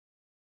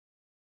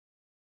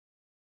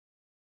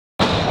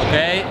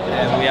Okay,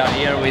 we are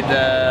here with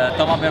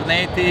Tom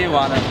Abernethy,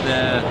 one of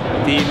the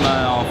team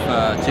of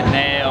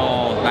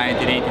Cidneo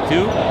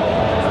 1982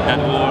 that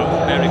were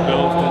very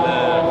close to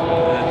the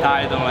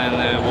title, and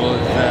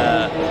was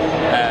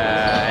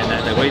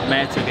a great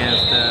match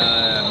against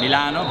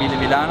Milano.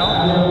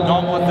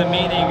 Tom, what's the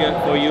meaning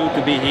for you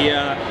to be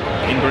here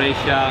in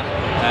Brescia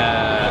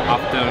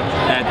after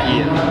that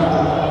year?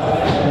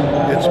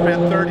 It's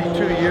been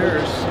 32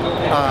 years.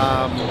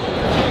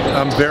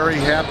 I'm very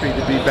happy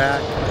to be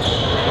back,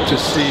 to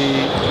see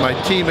my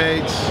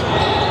teammates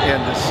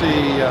and to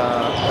see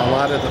a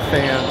lot of the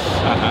fans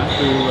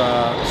who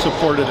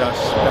supported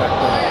us back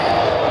then.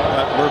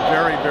 We're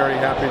very, very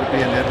happy to be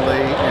in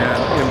Italy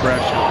and in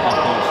Brescia. Of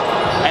course.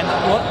 And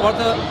what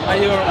are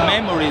your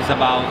memories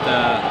about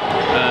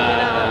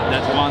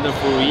that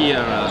wonderful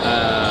year,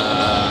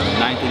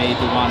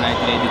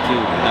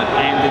 1981-1982, that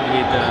ended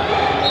with the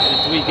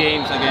 3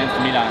 games against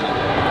Milano?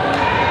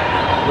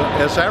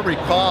 As I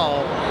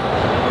recall,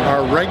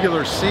 our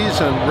regular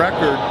season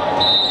record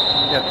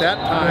at that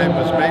time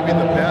was maybe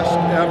the best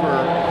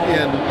ever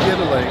in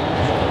Italy.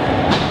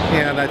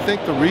 And I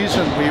think the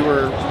reason we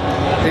were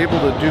able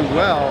to do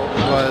well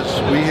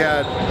was we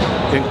had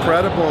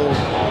incredible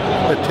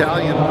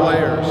Italian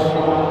players,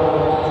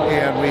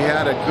 and we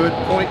had a good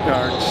point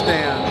guard,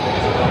 Stan,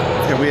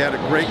 and we had a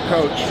great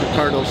coach,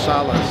 Riccardo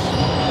Salas.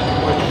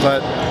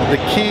 But the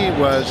key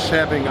was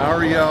having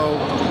Ario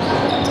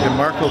and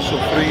Marco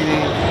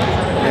Soffrini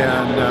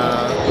and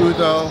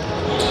Udo,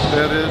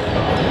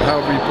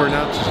 however you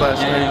pronounce his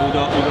last name.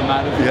 Udo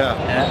Maru. Yeah.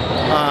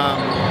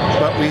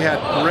 But we had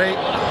great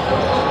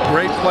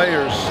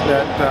players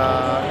that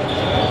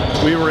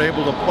we were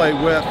able to play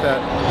with.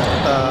 That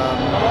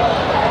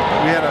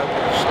we had a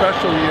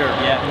special year,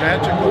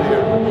 magical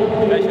year.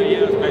 Special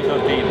year, special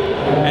team.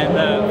 And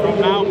from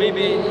now,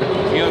 maybe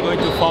you are going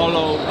to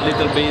follow a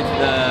little bit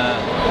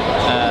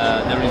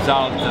the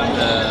results and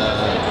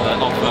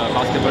of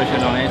Basket Brescia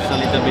Leonessa a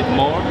little bit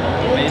more,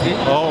 maybe?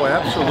 Oh,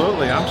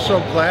 absolutely. I'm so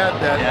glad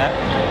that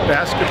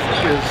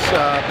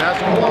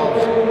basketball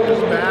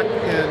is back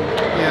in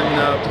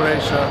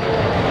Brescia,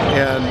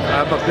 and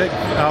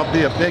I'll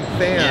be a big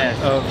fan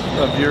of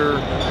your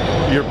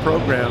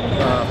program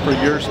for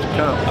years to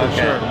come, for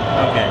sure.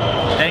 Okay.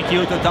 Thank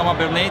you to Tom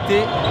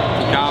Abernethy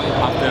to come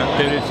after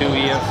 32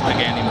 years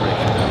again in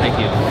Brescia. Thank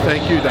you.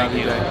 Thank you,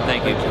 Davide.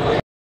 Thank you.